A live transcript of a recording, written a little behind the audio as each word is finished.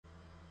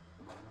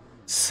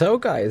So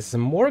guys,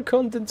 more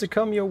content to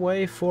come your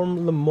way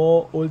from Le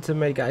Mans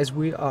Ultimate. Guys,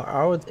 we are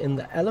out in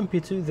the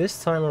LMP2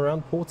 this time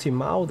around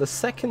Portimao, the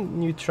second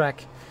new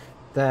track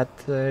that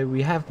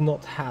we have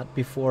not had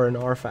before in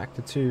R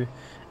Factor 2.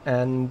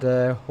 And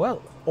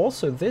well,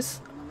 also this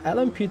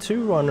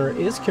LMP2 runner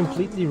is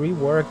completely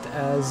reworked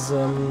as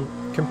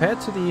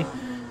compared to the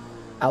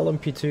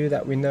LMP2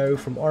 that we know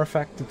from R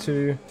Factor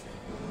 2.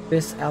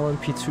 This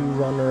LMP2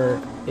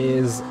 runner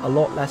is a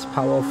lot less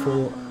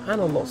powerful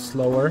and a lot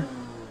slower.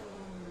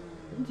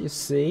 You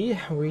see,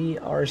 we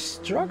are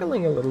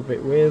struggling a little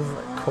bit with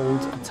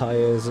cold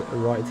tires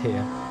right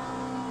here.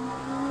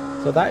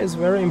 So that is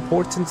very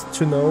important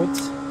to note.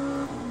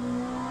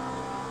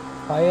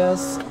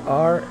 Tires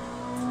are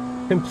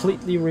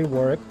completely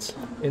reworked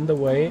in the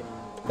way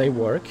they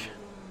work.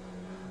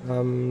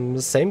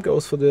 The same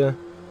goes for the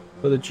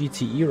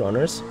GTE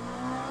runners.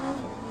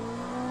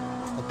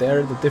 But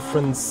there the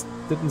difference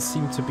didn't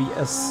seem to be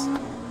as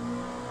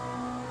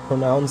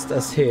pronounced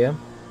as here.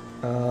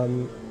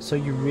 So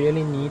you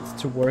really need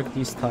to work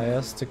these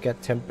tires to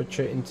get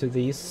temperature into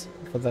these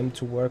for them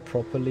to work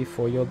properly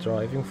for your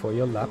driving, for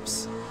your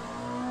laps.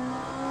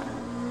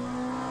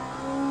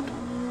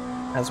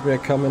 As we are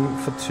coming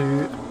for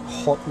 2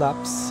 hot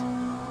laps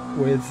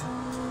with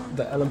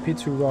the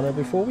LMP2 runner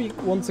before we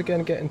once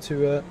again get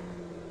into a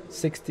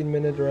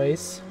 16-minute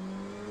race.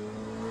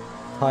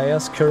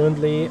 Tires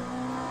currently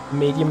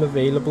medium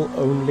available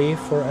only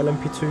for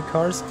LMP2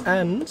 cars,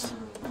 and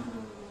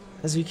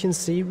as you can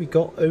see, we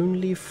got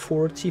only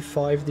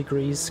 45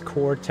 degrees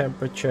core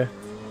temperature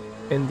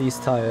in these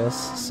tires,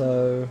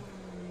 so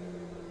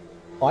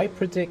I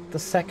predict the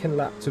second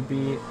lap to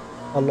be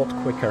a lot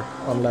quicker,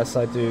 unless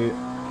I do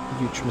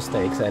huge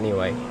mistakes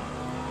anyway.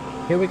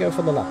 Here we go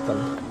for the lap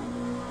then.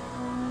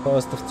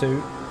 First of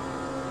 2.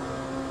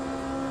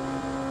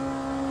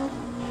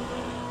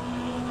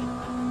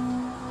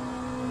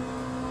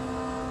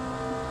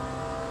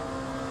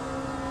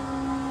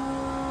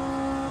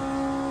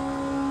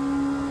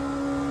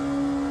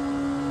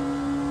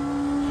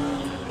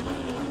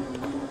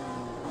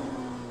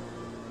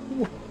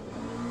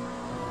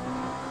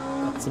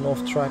 That's an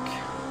off track.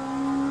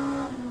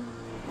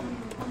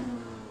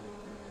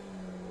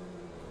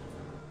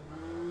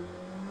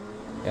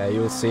 Yeah,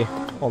 you'll see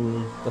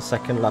on the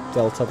second lap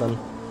delta then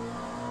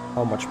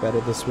how much better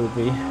this will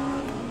be.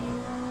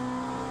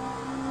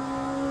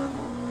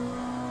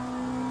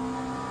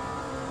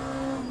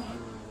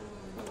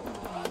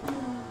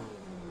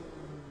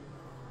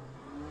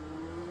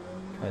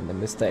 Kinda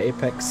missed the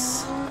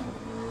apex.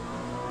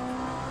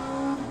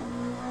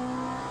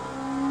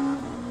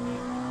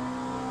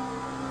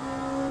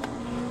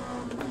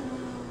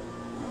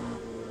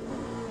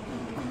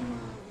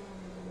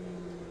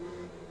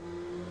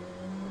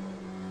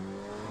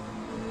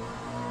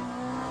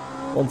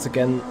 Once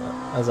again,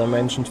 as I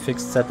mentioned,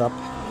 fixed setup.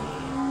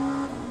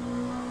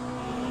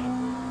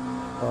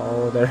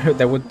 Oh,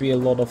 there would be a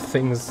lot of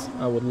things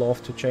I would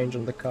love to change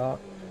on the car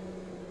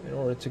in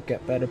order to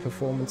get better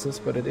performances,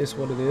 but it is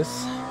what it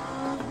is.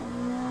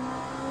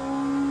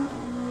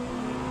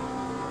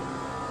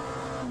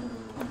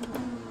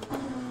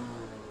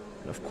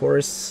 And of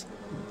course,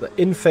 the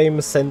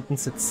infamous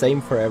sentence, "It's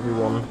same for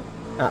everyone,"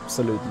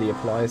 absolutely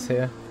applies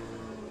here.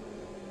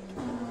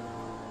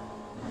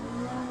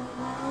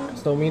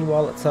 So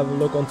meanwhile, let's have a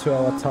look onto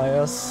our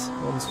tires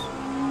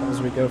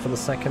as we go for the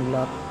second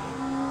lap.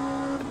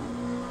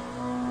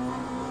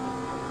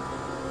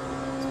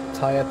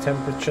 Tire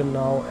temperature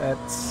now at,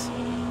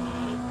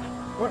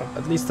 well,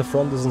 at least the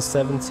front is on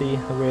 70,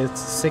 with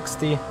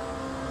 60.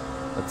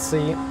 Let's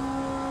see.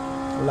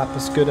 Lap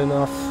is good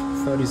enough,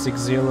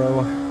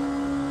 36.0.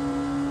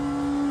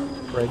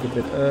 Brake a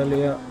bit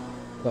earlier,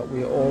 but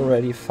we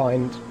already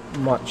find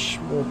much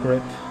more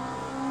grip.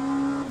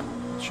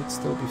 Should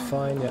still be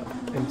fine, yeah,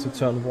 into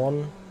turn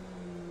 1.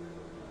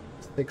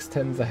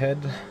 6/10 ahead,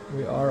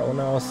 we are on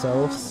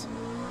ourselves.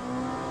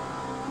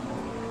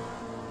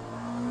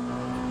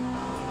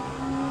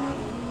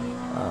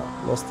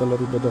 Lost a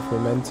little bit of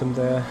momentum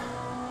there.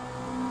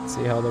 Let's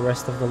see how the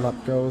rest of the lap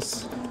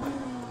goes.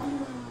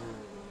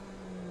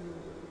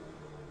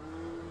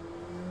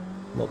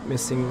 Not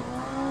missing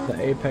the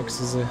apex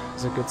is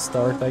a good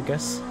start, I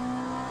guess.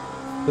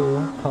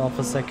 Still half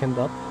a second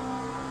up.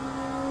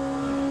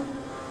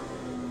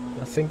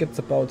 I think it's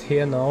about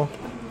here now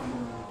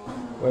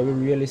where we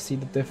really see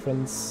the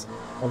difference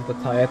of the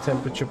tire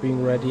temperature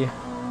being ready.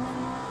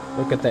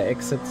 Look at the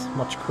exit,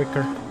 much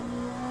quicker.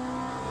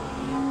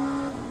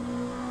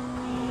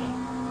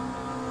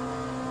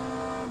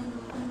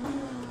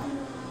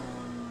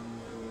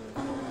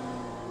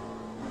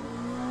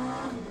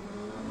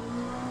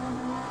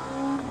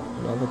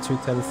 Another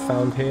 210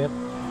 found here.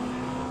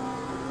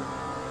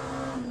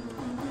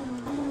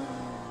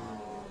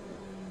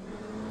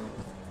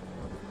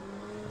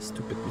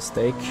 Stupid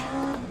mistake.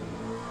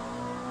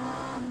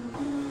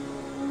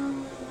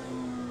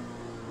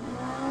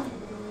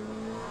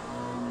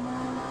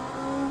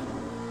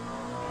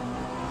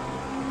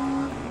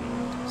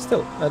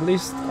 Still, at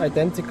least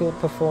identical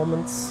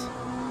performance.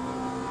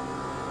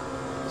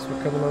 So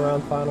we're coming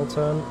around final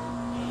turn.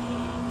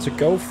 to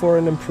go for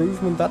an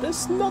improvement that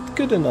is not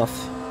good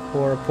enough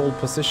for a pole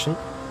position.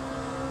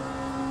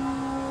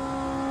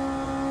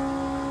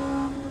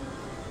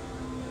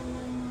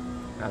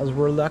 As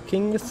we're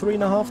lacking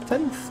 3.5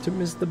 tenths to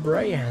Mr.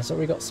 Bray, so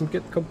we got some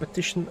good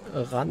competition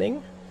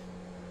running.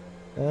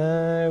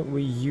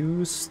 We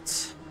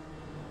used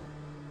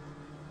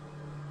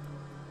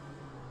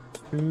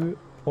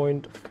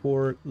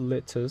 2.4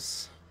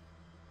 liters.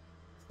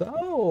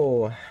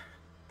 So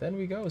then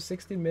we go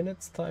 16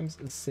 minutes times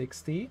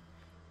 60.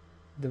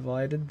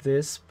 Divided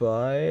this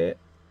by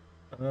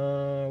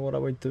what are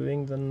we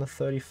doing then?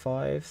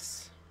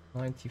 35s,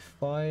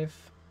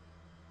 95.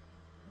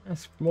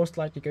 That's most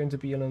likely going to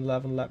be an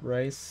 11 lap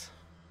race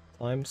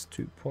times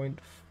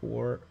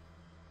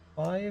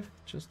 2.45,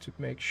 just to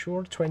make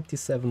sure.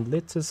 27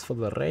 liters for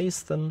the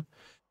race then.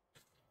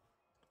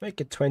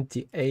 Make it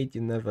 28,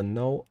 you never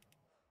know.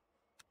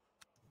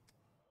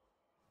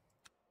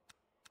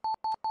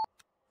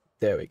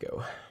 There we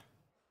go.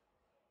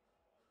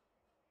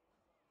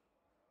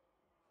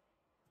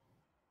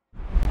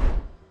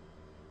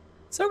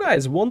 So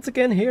guys, once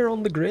again here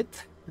on the grid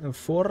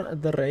for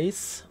the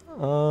race.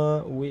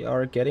 We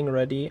are getting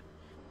ready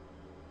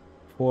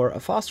for a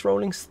fast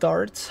rolling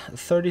start.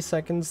 30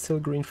 seconds till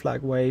green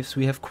flag waves.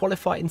 We have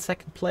qualified in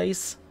second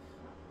place.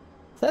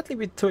 Sadly,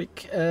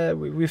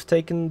 we've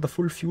taken the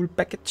full fuel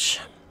package,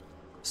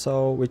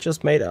 so we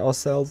just made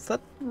ourselves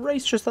that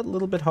race just a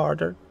little bit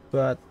harder.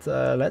 But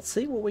let's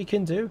see what we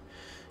can do.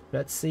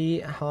 Let's see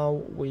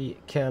how we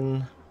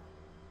can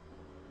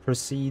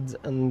proceed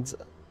and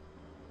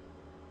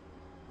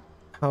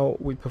how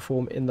we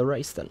perform in the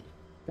race then.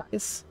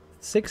 Guys,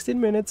 16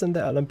 minutes in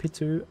the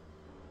LMP2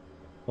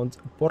 on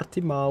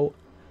Portimao.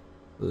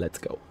 Let's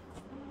go.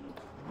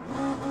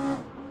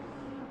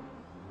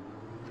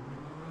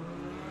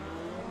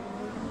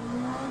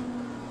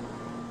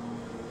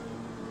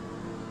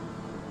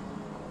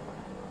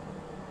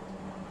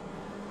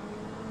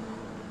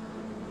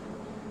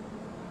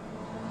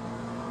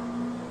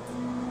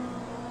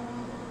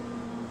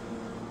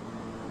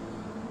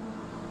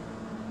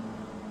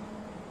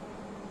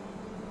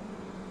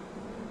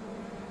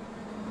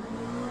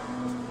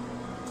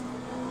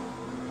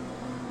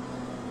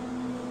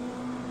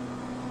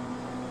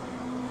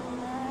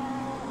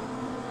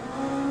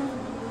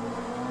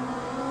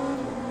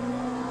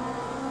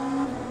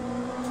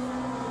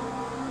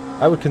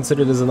 I would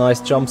consider this a nice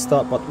jump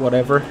start, but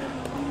whatever.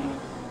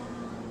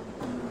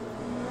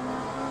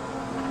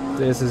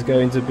 This is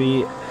going to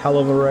be hell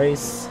of a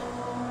race.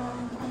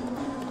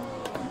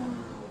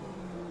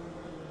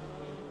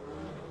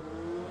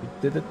 We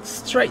did it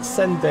straight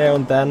send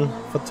down then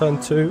for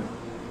turn 2.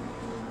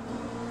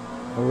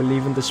 And we're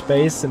leaving the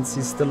space since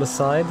he's still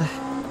aside.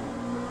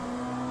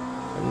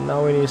 And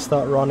now we need to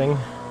start running.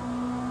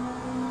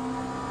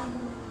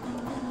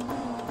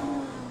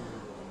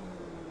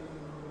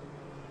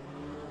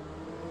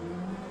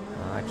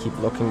 Keep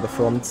locking the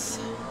fronts.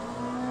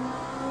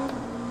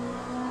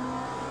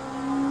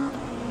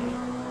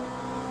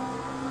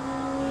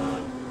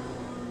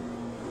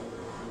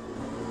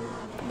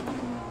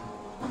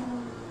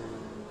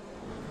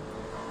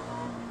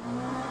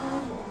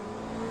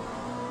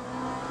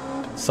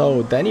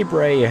 So Danny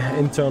Bray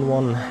in turn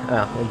 1, in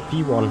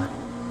P1,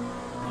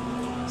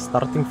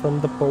 starting from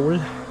the pole.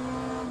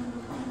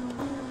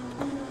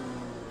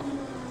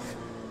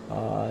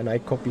 And I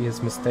copy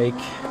his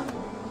mistake.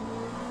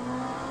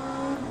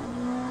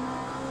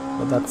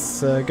 But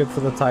that's good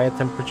for the tire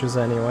temperatures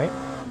anyway.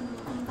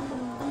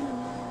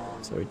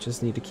 So we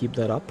just need to keep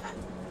that up.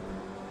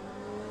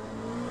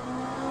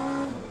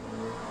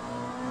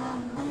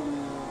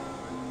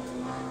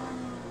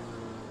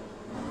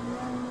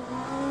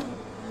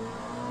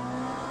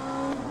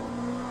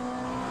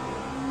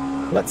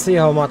 Let's see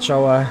how much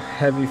our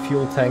heavy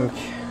fuel tank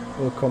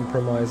will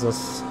compromise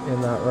us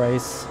in that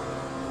race.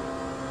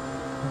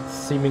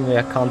 Seemingly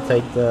I can't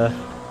take the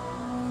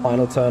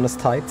final turn as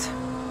tight.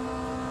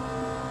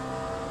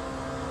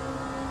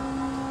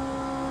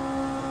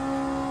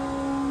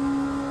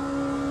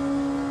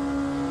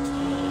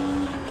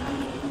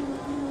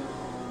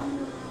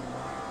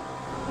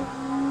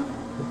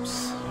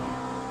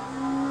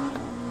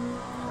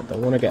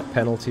 I want to get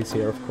penalties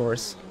here, of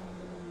course.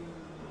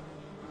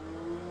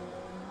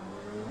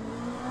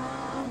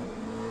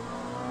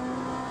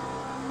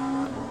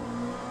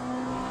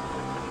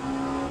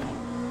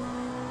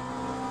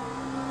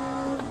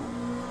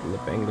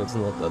 Lip angle's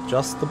not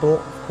adjustable,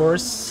 of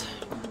course.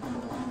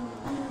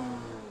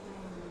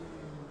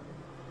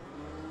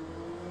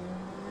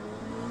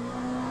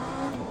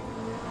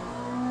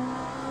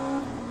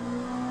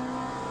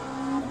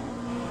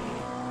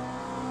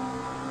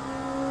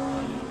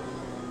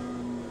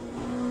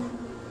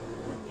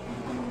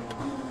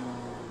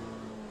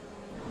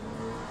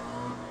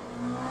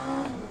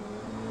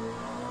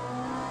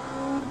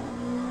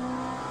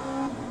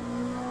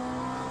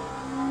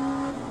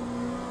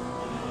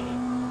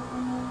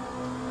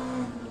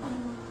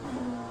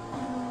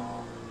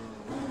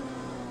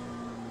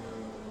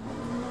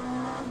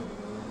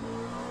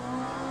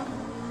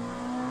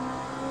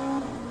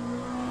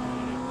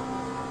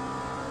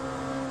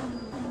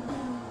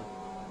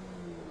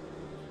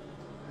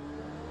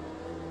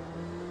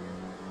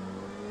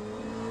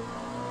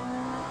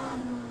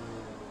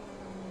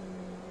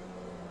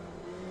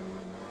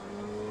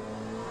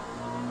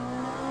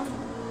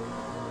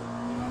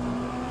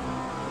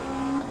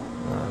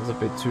 a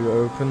bit too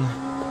open.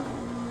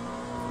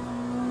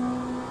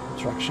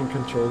 Traction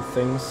control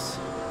things.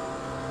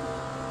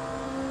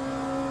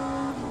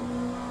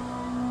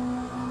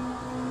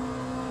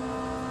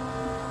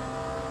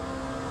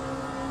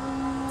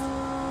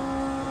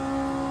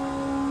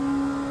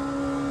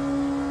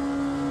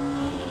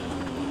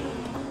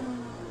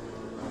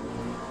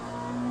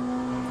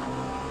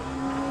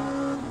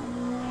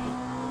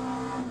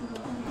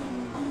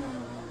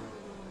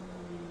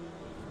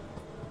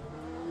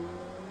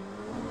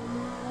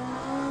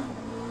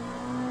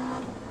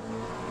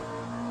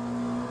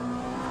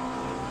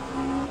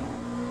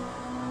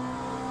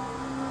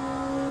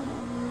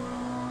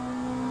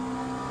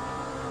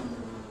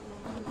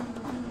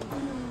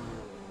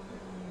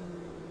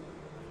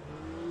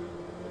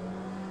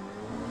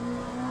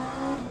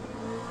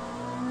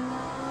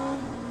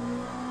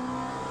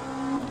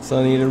 So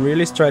I need to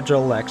really stretch our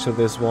legs for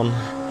this one.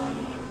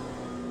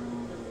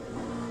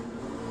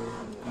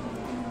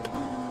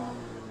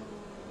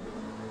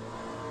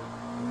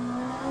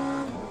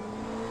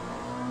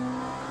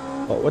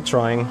 But we're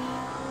trying.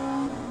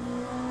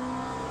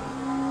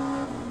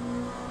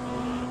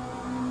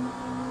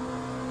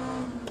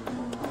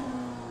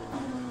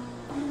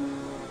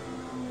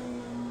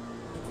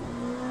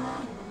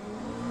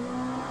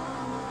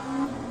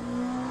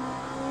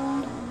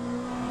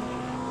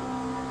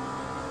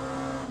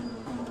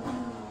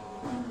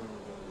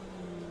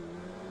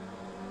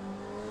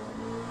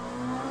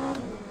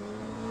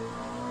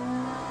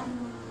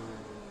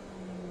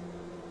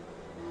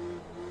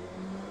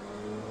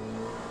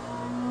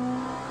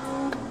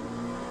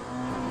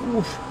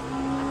 Oof.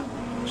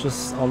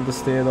 Just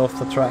understeered off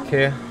the track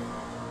here.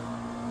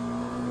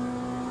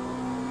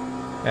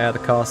 Yeah, the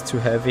car's too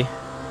heavy.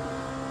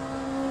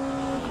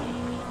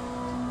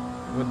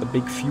 With the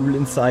big fuel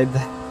inside.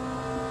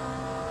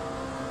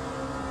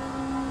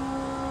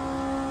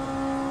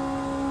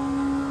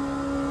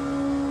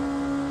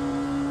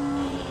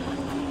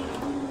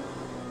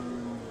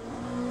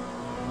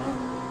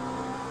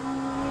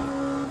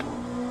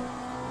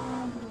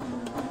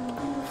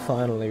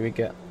 Finally we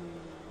get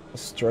a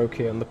stroke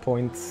here on the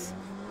points.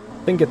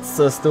 I think it's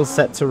still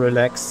set to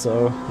relax,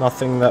 so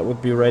nothing that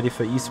would be ready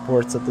for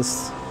esports at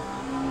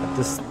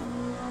this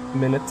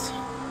minute.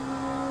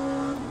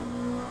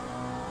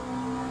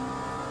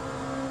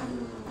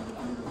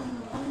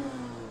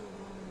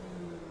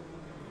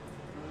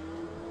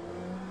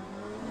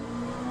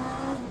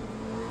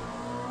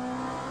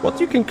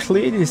 What you can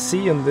clearly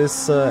see in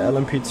this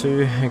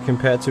LMP2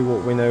 compared to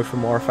what we know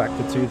from R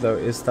Factor 2 though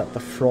is that the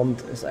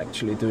front is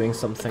actually doing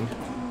something.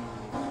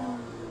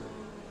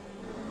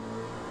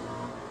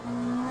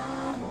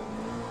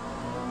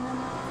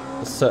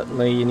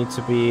 Certainly you need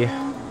to be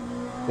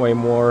way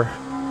more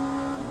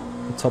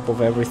on top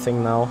of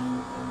everything now.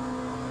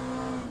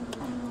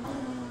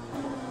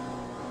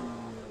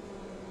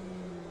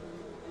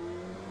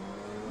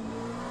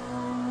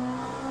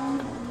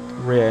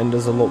 Rear end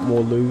is a lot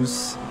more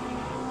loose.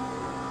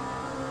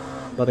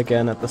 But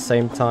again, at the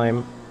same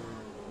time,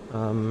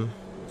 the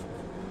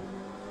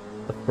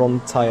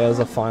front tires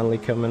are finally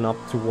coming up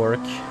to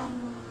work,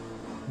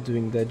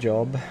 doing their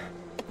job.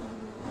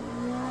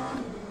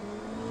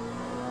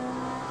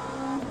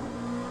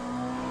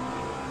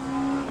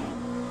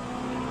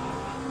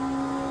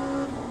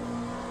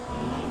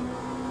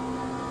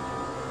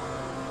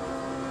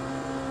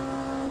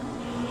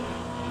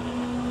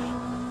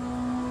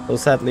 So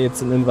sadly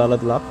it's an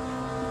invalid lap,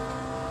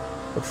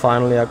 but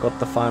finally I got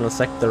the final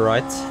sector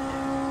right.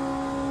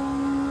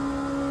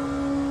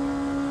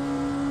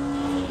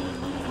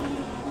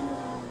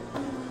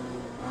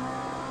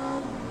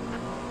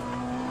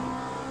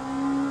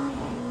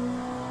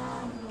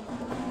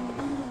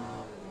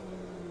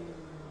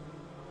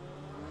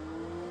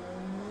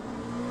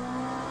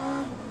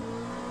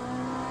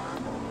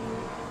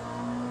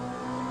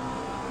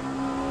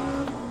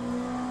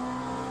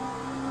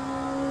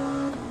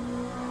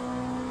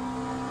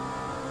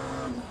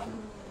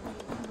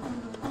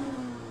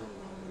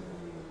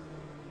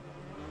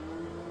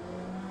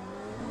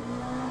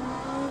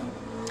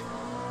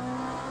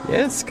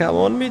 Yes, come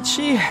on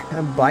Michi,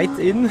 and bite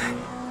in.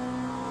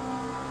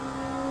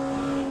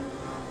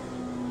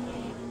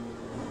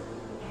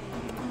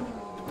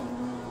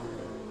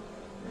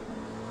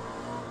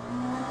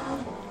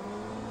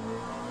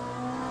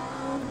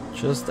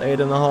 Just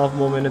 8.5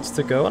 more minutes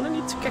to go, and I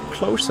need to get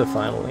closer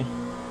finally.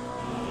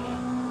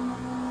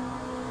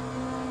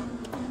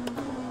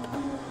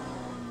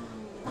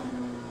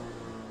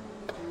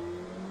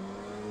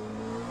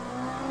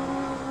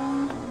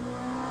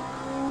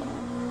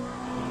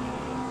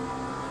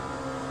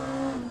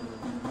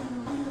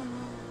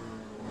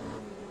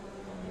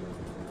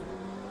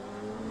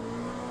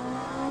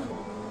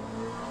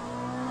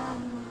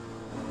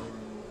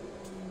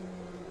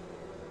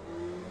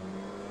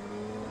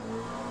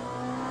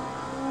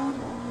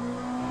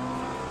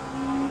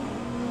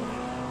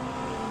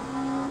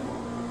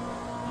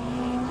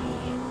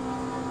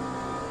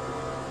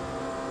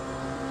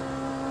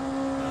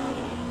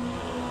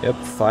 Yep,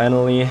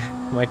 finally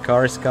my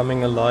car is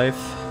coming alive.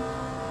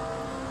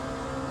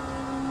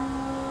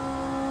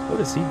 What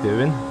is he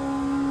doing?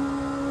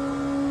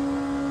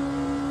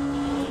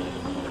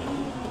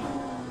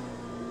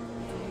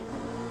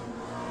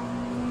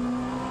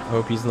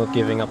 Hope he's not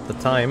giving up the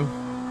time.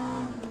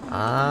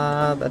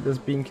 Ah, that is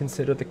being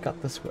considered a cut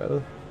as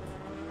well.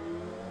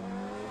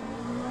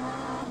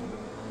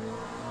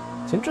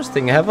 It's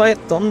interesting, have I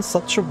done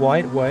such a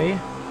wide way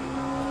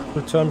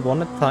for turn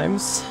 1 at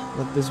times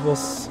that this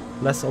was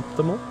less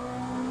optimal?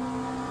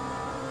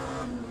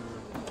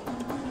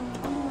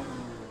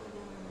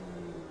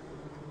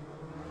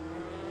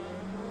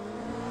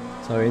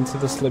 So into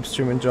the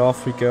slipstream and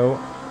off we go.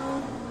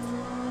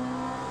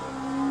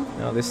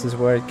 Now this is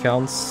where it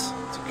counts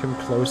to come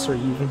closer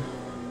even.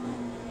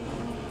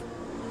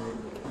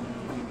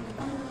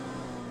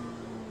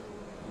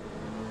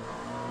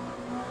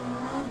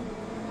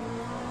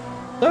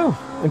 So,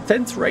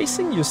 intense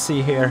racing you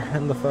see here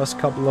in the first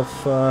couple of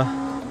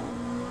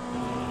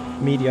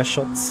media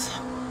shots.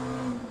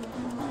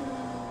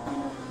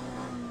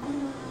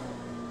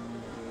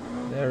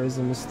 There is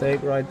a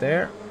mistake right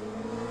there.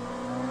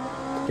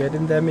 Get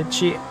in there,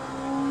 Michi.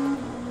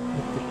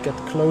 Get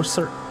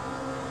closer.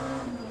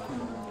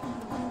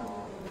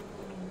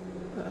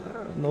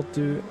 Not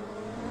do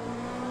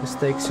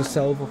mistakes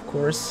yourself, of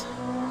course.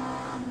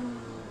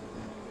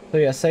 So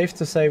yeah, safe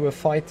to say we're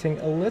fighting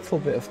a little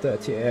bit of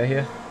dirty air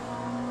here.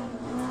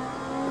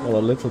 Well, a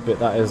little bit,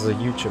 that is a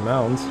huge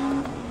amount.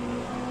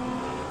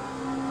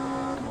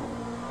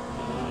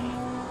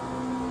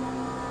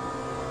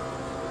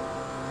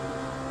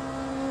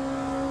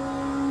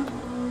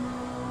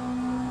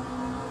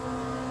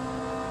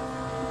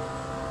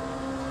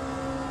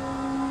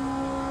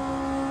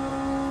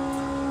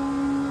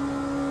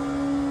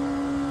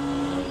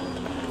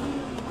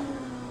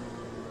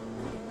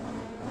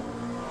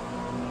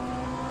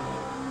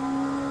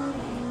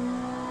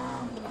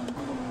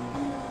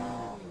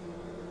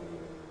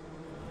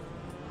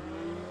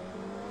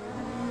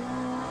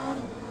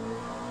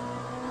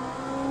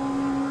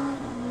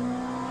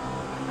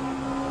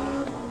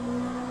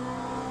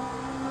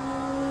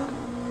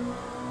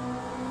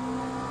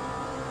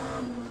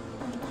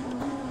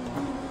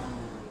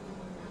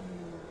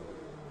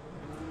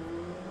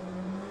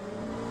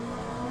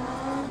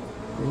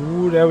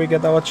 There we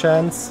get our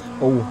chance.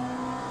 Oh,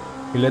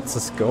 he lets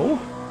us go?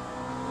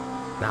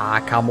 Nah,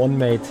 come on,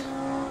 mate.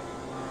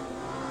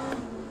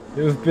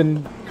 You've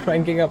been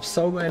cranking up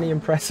so many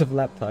impressive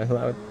lap times.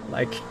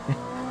 Like,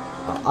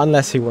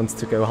 unless he wants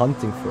to go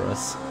hunting for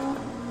us,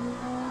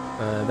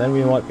 then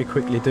we might be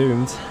quickly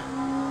doomed.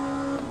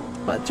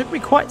 But it took me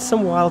quite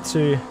some while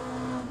to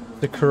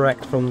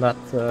correct from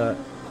that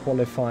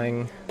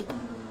qualifying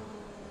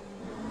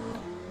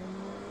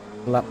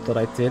lap that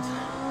I did.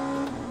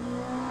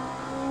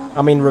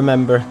 I mean,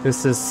 remember,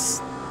 this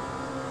is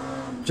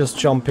just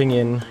jumping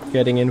in,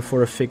 getting in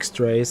for a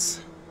fixed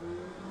race.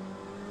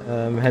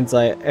 Hence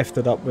I effed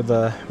it up with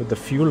the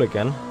fuel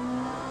again.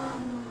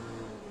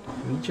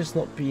 Me just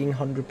not being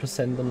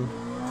 100% on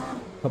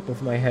top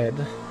of my head.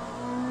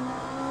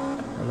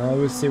 And now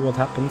we'll see what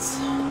happens.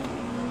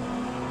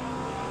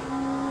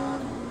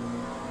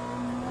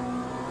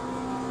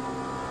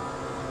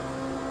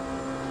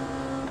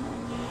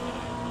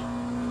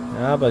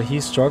 Yeah, but he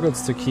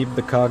struggles to keep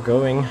the car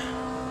going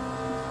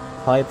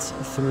tight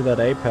through that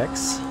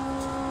apex.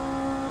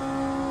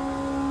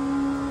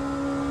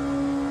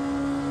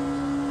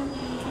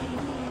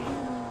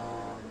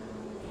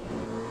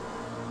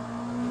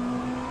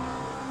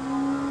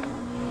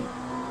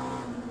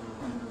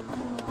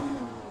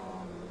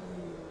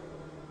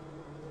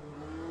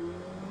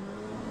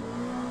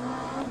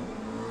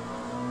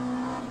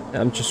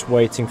 I'm just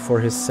waiting for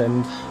his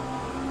send.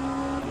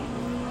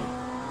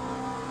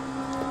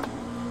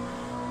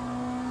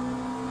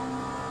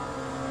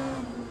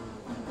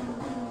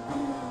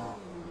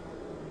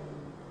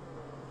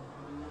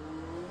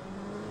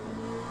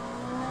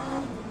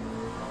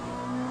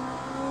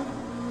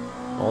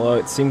 Although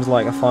it seems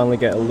like I finally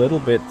get a little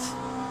bit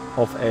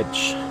of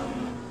edge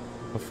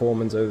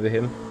performance over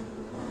him.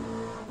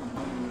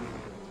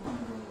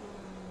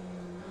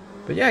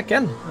 But yeah,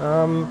 again,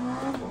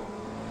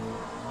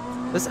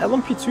 this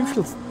LMP2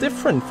 feels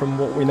different from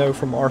what we know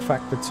from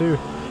R-Factor 2.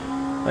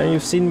 And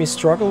you've seen me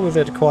struggle with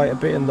it quite a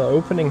bit in the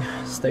opening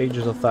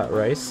stages of that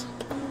race.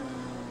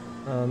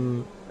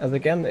 As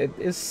again, it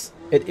is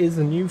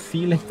a new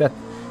feeling that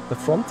the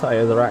front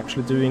tires are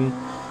actually doing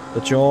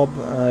the job.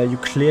 You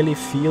clearly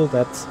feel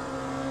that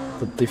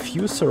the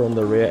diffuser on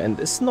the rear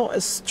end is not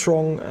as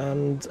strong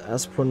and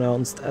as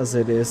pronounced as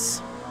it is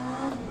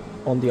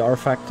on the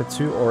R-Factor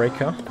 2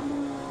 Oreca.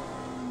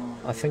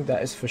 I think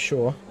that is for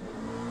sure.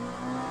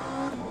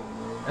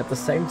 At the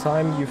same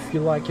time, you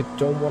feel like you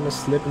don't want to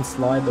slip and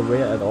slide the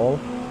rear at all.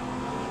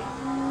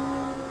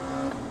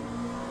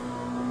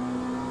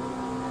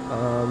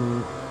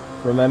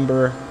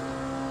 Remember,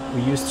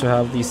 we used to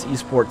have these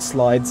eSport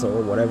slides,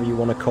 or whatever you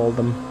want to call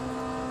them.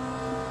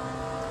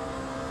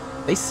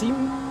 They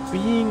seem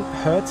being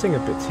hurting a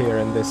bit here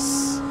in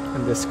this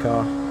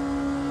car.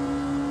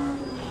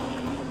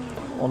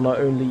 Or not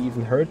only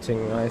even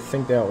hurting, I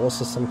think they are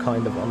also some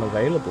kind of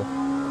unavailable.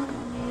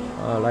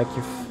 Like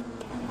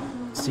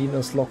seen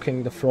us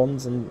locking the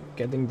fronts and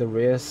getting the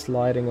rear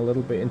sliding a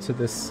little bit into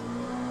this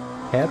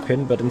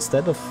hairpin, but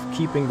instead of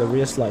keeping the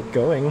rear slide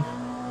going,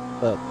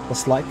 the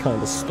slide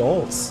kind of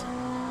stalls.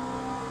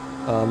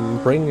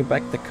 Bringing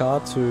back the car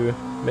to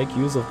make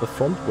use of the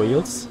front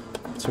wheels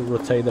to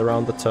rotate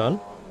around the turn.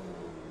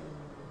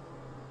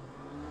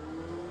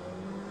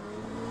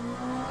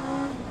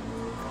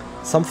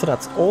 Something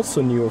that's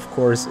also new, of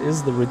course,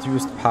 is the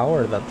reduced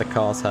power that the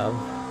cars have.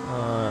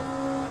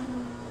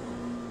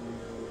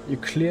 You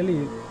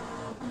clearly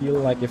feel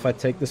like if I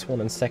take this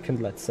one in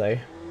second, let's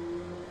say,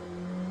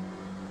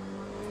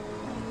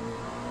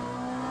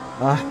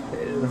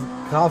 the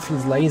car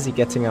feels lazy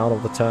getting out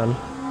of the turn,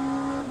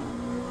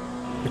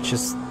 which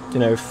is, you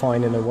know,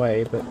 fine in a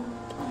way, but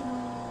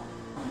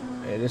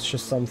it is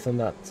just something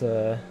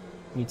that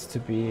needs to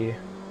be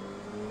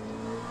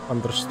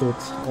understood.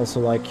 Also,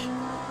 like,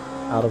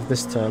 out of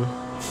this turn.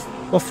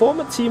 My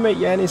former teammate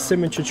Yanis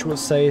Simic will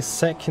say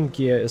second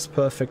gear is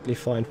perfectly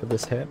fine for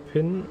this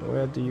hairpin.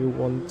 Where do you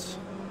want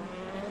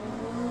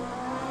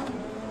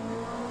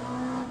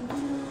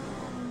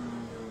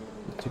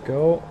to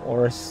go?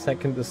 Or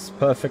second is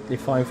perfectly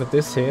fine for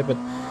this here, but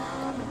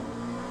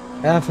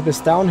for this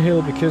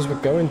downhill, because we're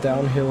going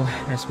downhill,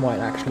 this might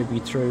actually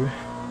be true.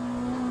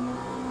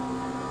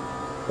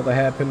 For the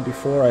hairpin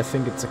before, I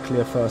think it's a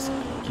clear first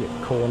gear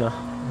corner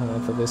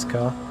for this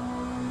car.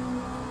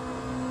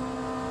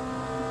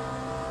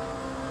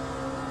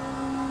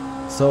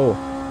 So,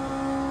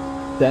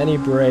 Danny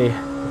Bray,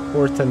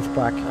 4th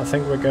back. I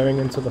think we're going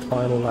into the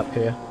final lap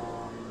here.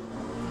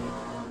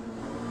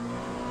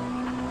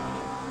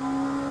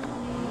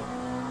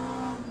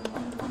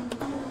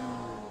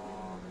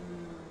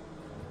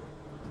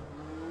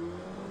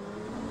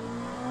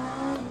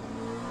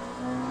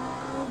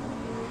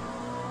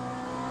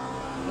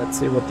 Let's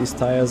see what these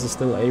tires are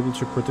still able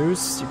to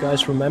produce. You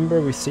guys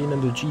remember we've seen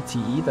in the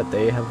GTE that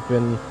they have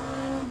been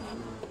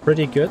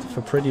pretty good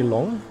for pretty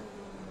long.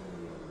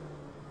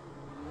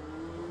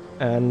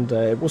 And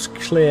it was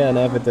clear and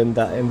evident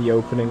that in the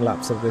opening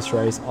laps of this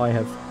race I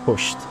have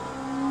pushed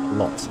a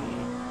lot.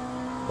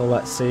 So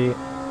let's see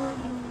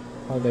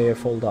how they have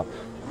held up.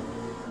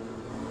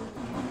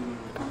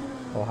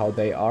 Or how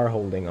they are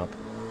holding up.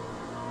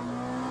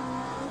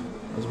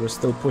 Because we're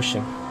still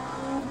pushing.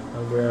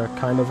 And we're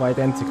kind of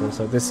identical.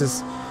 So this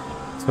is,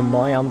 to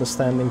my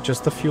understanding,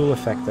 just the fuel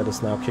effect that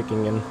is now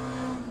kicking in.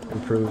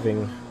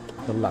 Improving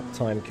the lap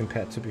time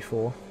compared to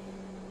before.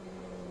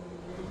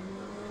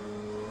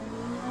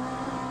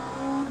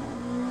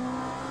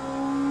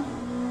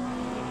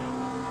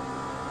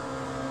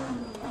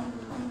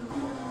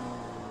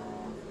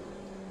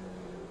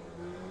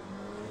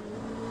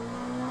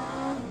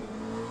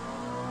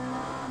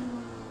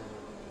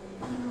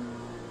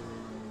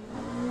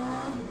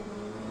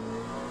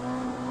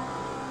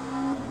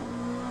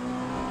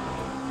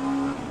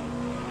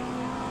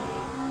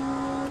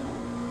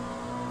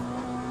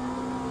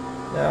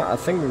 Yeah, I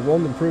think we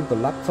won't improve the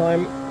lap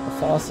time the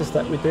fastest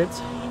that we did.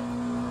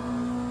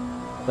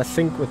 I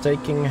think we're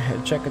taking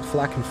a checkered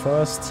flag in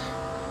first.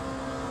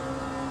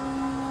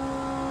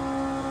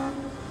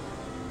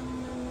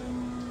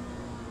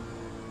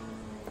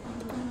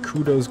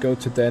 Kudos go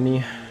to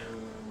Danny.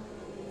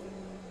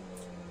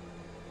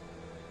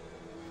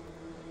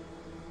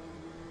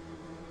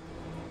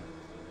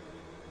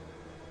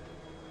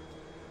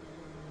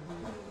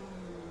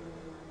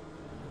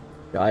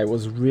 Guy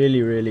was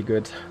really, really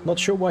good. Not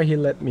sure why he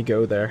let me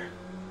go there.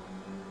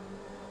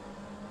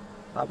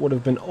 That would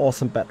have been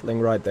awesome battling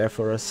right there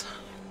for us.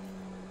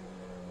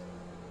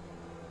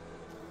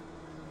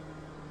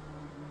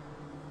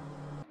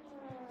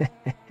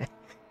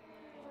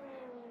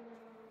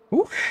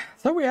 Ooh,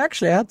 so we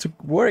actually had to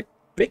work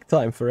big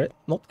time for it.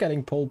 Not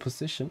getting pole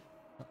position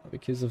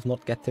because of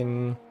not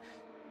getting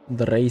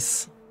the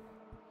race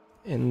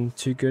in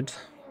too good.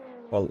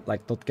 Well,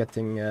 like not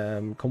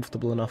getting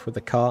comfortable enough with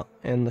the car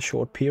in the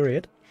short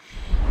period.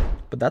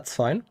 But that's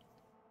fine.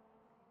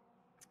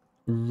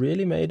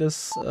 Really made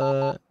us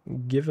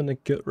given a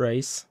good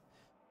race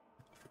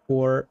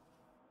for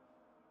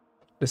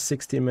the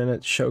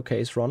 60-minute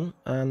showcase run.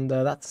 And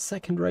that's the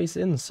second race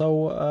in.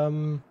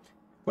 So,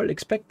 well,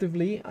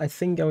 expectively, I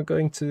think I'm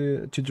going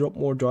to drop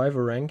more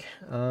driver rank.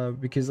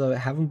 Because I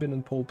haven't been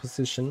in pole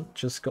position.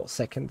 Just got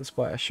second,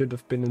 despite I should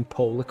have been in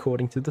pole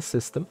according to the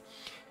system.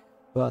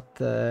 But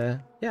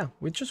yeah,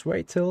 we just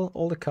wait till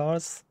all the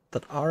cars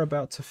that are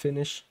about to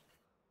finish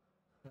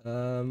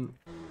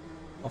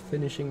are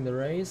finishing the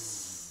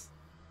race.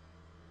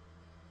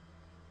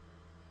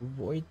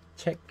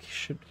 Wojciech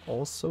should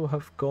also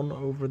have gone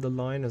over the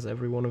line, as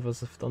every one of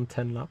us have done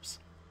 10 laps.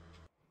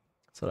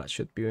 So that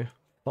should be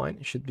fine,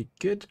 it should be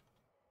good.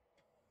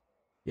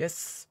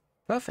 Yes,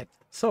 perfect.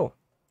 So,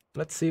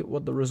 let's see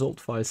what the result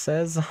file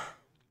says.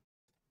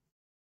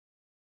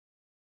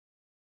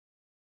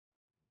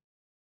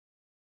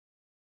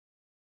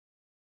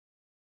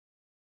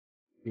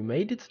 We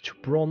made it to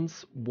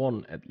bronze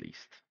 1 at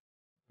least.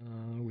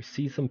 We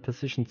see some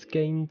positions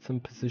gained, some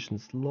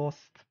positions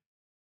lost.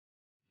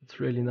 It's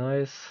really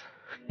nice.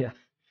 Yeah.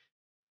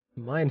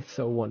 Mine is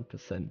so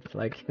 1%.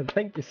 Like,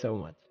 thank you so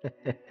much.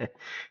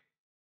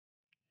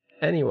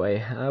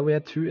 Anyway, we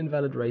had 2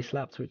 invalid race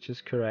laps, which is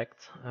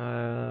correct.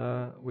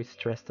 We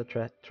stressed the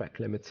track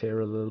limits here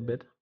a little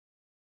bit.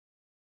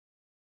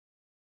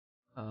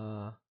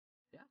 Yeah,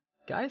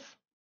 guys,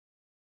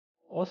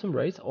 awesome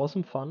race,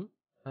 awesome fun,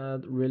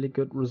 and really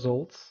good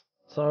results.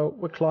 So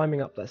we're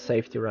climbing up that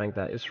safety rank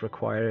that is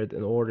required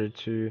in order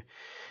to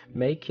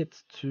make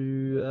it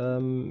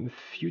to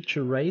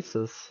future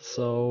races.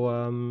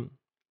 So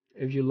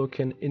if you're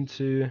looking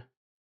into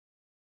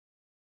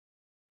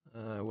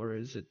where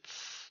is it?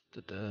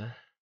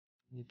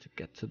 Need to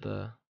get to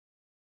the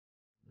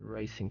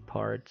racing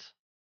part.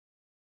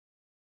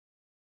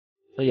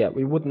 So yeah,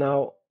 we would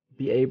now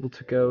be able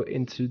to go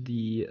into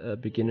the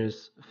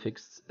beginners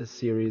fixed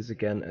series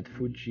again at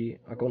Fuji.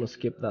 I'm gonna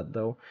skip that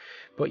though.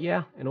 But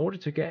yeah, in order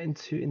to get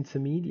into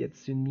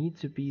intermediates, you need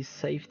to be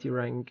safety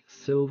rank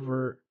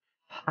silver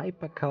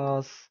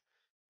hypercars.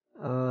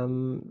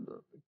 Um,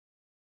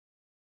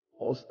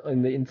 also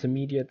in the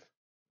intermediate,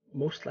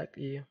 most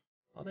likely,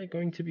 are they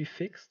going to be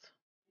fixed?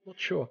 Not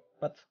sure,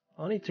 but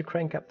I need to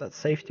crank up that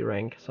safety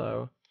rank,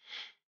 so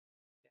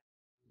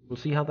we'll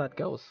see how that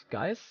goes,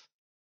 guys.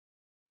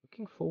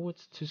 Looking forward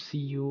to see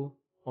you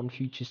on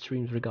future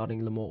streams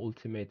regarding Le Mans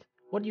Ultimate.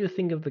 What do you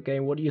think of the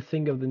game? What do you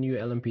think of the new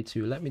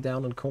LMP2? Let me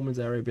down in the comments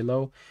area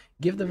below.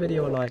 Give the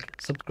video a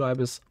like, subscribe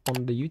us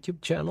on the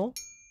YouTube channel,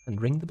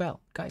 and ring the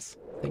bell. Guys,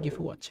 thank you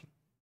for watching.